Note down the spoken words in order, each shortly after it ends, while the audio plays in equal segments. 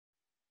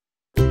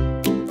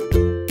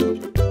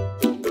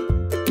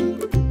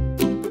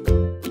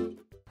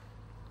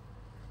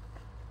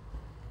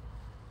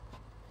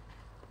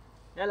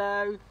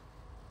Hello.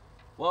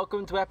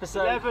 Welcome to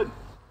episode 11.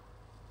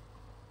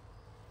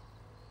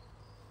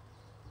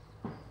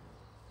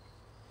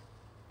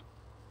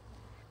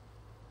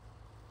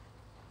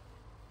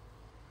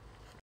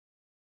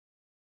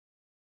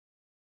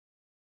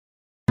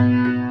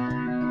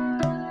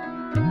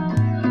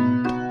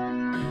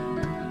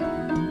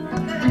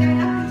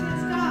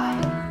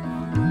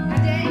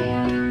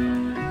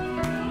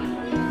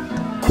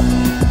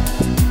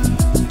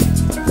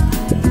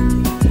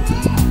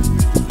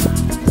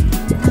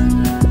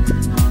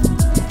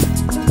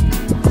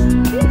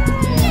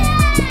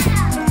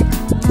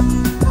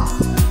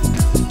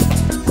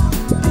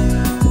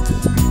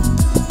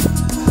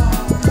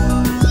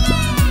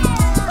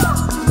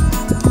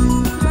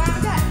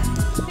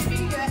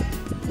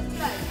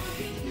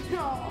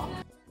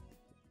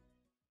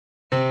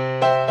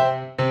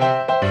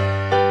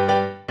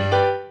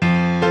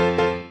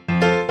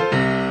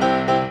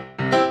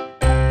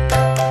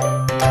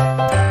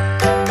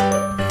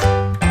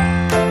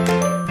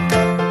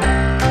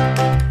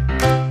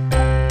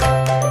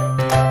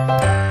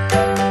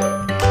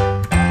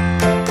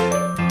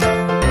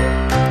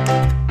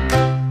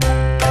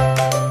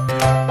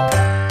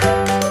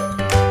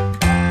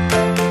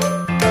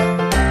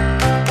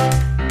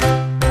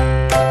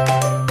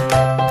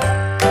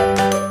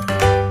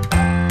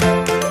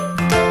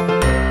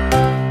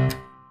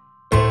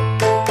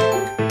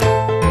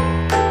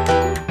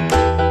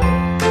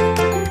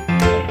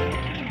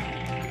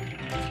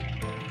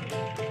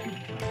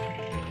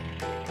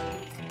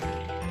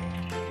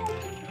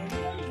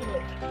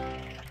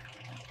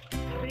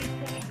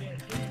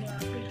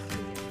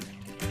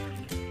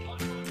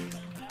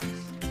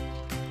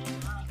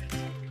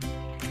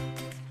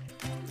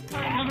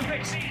 Have a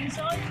great seat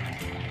inside.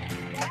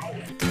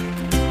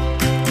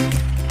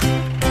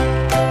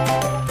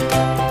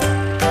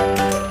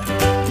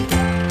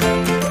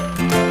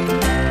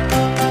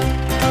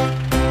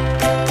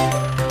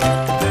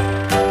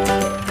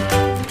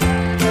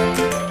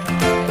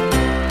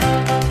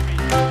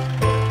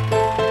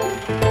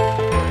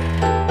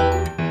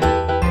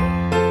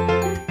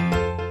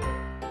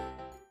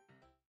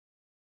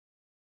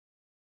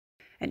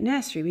 At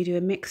nursery, we do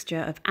a mixture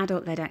of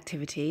adult-led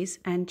activities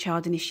and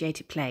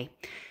child-initiated play.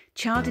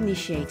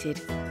 Child-initiated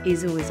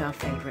is always our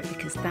favourite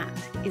because that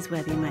is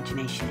where the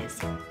imagination is.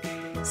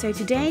 So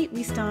today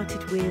we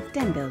started with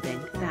den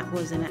building. That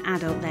was an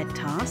adult-led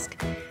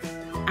task,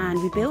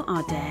 and we built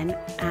our den,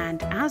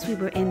 and as we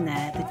were in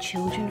there, the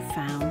children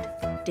found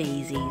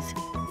daisies.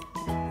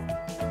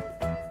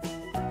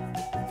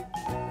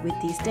 With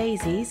these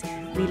daisies,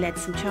 we led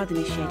some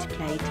child-initiated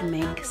play to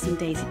make some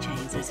daisy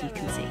chains, as you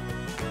can see.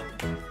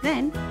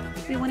 Then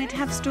we wanted to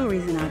have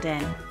stories in our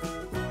den,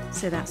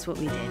 so that's what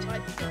we did.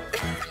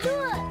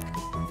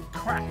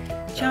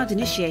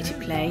 Child-initiated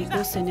play,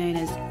 also known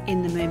as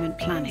in-the-moment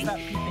planning,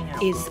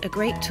 is a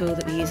great tool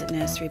that we use at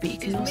nursery, but you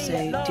can also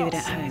do it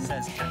at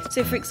home.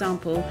 So for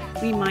example,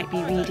 we might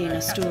be reading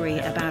a story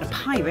about a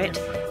pirate,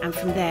 and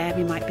from there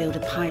we might build a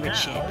pirate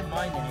ship.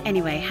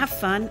 Anyway, have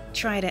fun,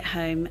 try it at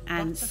home,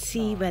 and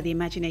see where the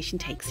imagination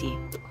takes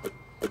you.